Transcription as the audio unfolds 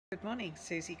Good morning,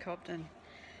 Susie Cobden.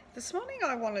 This morning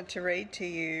I wanted to read to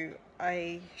you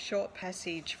a short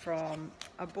passage from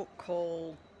a book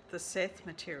called The Seth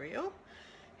Material.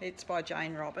 It's by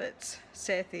Jane Roberts.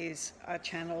 Seth is a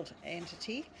channeled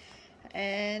entity,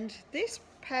 and this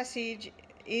passage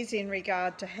is in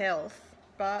regard to health,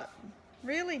 but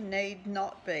really need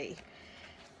not be.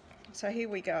 So here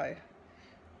we go.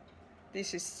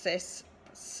 This is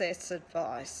Seth's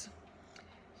advice.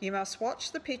 You must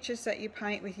watch the pictures that you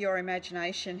paint with your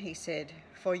imagination, he said,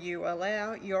 for you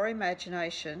allow your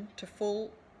imagination to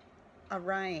full a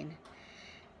rein.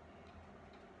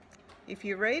 If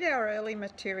you read our early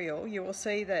material, you will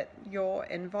see that your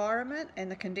environment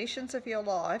and the conditions of your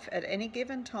life at any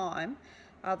given time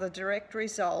are the direct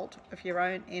result of your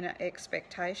own inner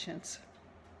expectations.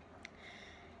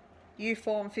 You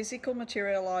form physical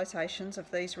materializations of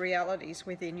these realities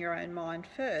within your own mind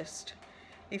first.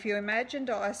 If you imagine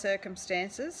dire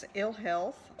circumstances, ill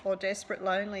health, or desperate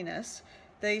loneliness,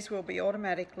 these will be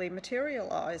automatically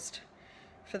materialized.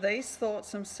 For these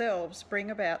thoughts themselves bring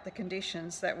about the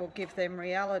conditions that will give them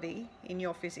reality in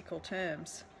your physical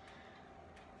terms.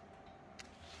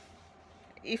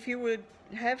 If you would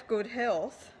have good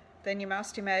health, then you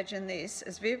must imagine this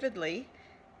as vividly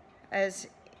as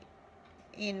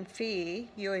in fear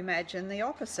you imagine the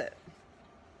opposite.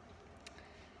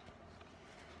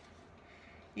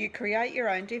 You create your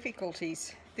own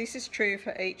difficulties. This is true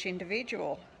for each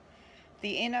individual.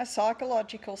 The inner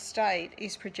psychological state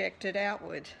is projected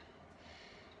outward,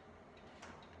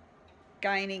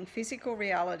 gaining physical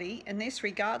reality, and this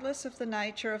regardless of the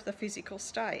nature of the physical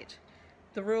state.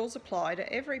 The rules apply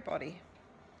to everybody.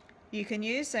 You can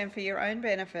use them for your own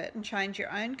benefit and change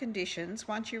your own conditions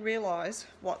once you realise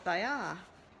what they are.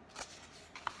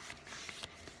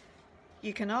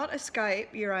 You cannot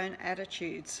escape your own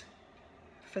attitudes,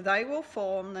 for they will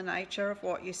form the nature of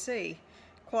what you see.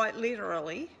 Quite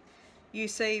literally, you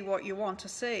see what you want to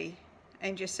see,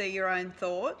 and you see your own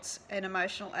thoughts and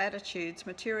emotional attitudes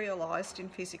materialized in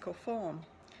physical form.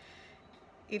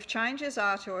 If changes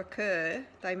are to occur,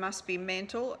 they must be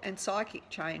mental and psychic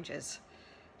changes.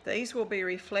 These will be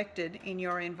reflected in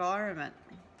your environment.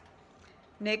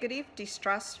 Negative,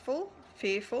 distrustful,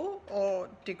 fearful, or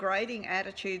degrading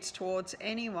attitudes towards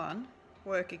anyone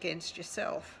work against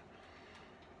yourself.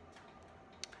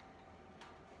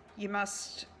 You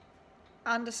must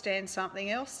understand something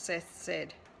else, Seth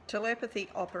said. Telepathy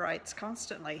operates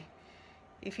constantly.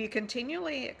 If you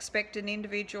continually expect an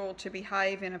individual to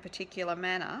behave in a particular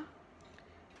manner,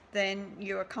 then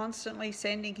you are constantly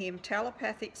sending him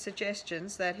telepathic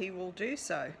suggestions that he will do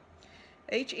so.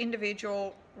 Each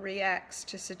individual reacts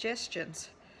to suggestions.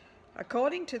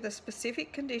 According to the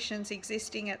specific conditions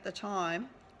existing at the time,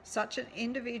 such an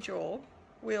individual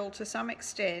will, to some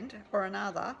extent or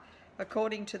another,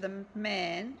 according to the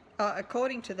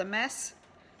mass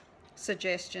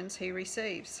suggestions he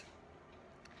receives.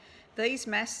 These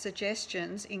mass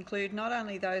suggestions include not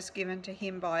only those given to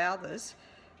him by others,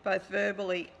 both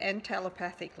verbally and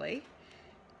telepathically,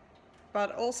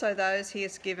 but also those he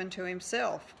has given to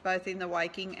himself, both in the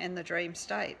waking and the dream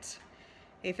states.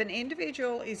 If an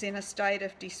individual is in a state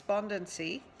of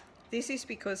despondency, this is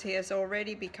because he has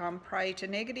already become prey to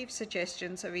negative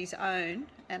suggestions of his own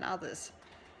and others.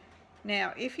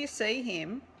 Now, if you see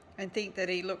him and think that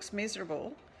he looks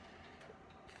miserable,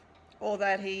 or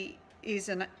that he is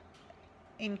an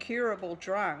incurable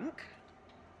drunk,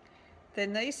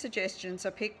 then these suggestions are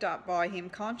picked up by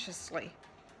him subconsciously,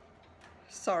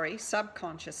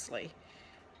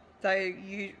 though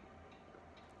you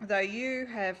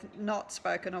have not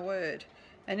spoken a word,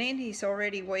 and in his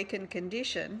already weakened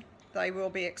condition, they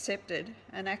will be accepted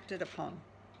and acted upon.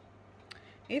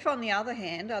 If, on the other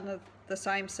hand, under the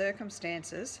same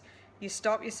circumstances, you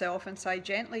stop yourself and say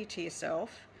gently to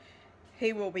yourself,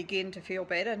 he will begin to feel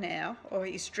better now, or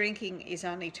his drinking is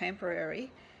only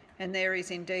temporary, and there is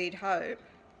indeed hope,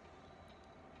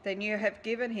 then you have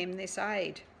given him this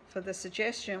aid, for the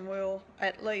suggestion will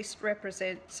at least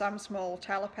represent some small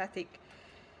telepathic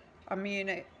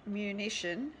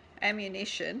ammunition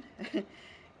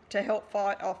to help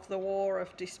fight off the war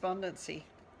of despondency.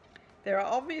 There are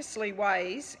obviously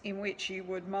ways in which you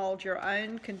would mould your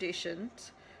own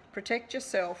conditions, protect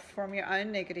yourself from your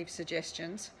own negative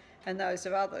suggestions and those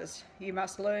of others. You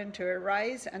must learn to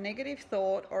erase a negative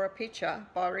thought or a picture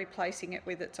by replacing it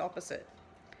with its opposite.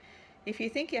 If you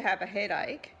think you have a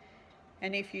headache,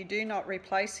 and if you do not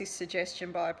replace this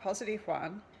suggestion by a positive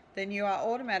one, then you are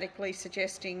automatically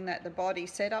suggesting that the body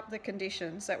set up the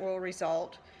conditions that will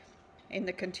result in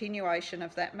the continuation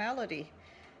of that malady.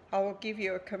 I will give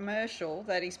you a commercial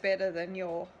that is better than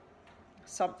your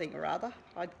something or other.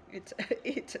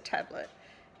 It's a tablet.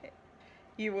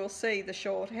 you will see the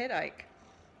short headache.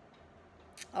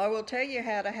 I will tell you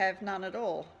how to have none at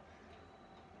all.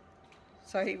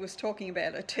 So he was talking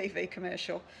about a TV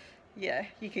commercial. Yeah,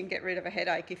 you can get rid of a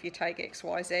headache if you take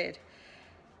XYZ.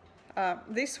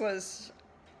 This was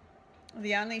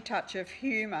the only touch of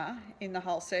humour in the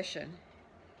whole session.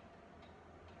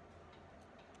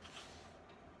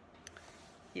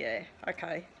 Yeah,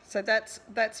 okay. So that's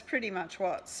pretty much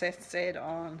what Seth said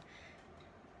on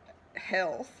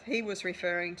health. He was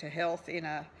referring to health in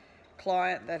a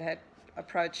client that had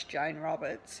approached Jane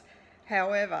Roberts.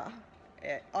 However,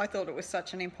 I thought it was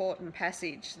such an important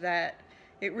passage that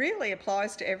it really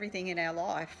applies to everything in our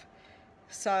life.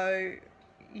 So,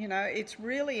 you know, it's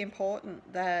really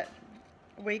important that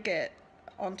we get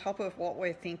on top of what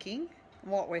we're thinking,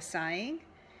 what we're saying.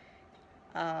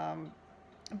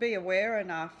 Be aware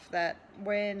enough that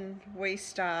when we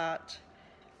start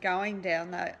going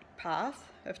down that path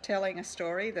of telling a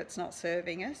story that's not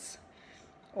serving us,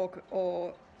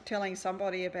 or telling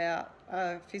somebody about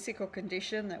a physical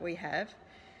condition that we have,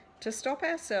 to stop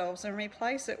ourselves and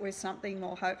replace it with something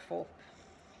more hopeful.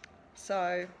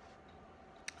 So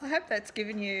I hope that's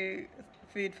given you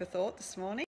food for thought this morning.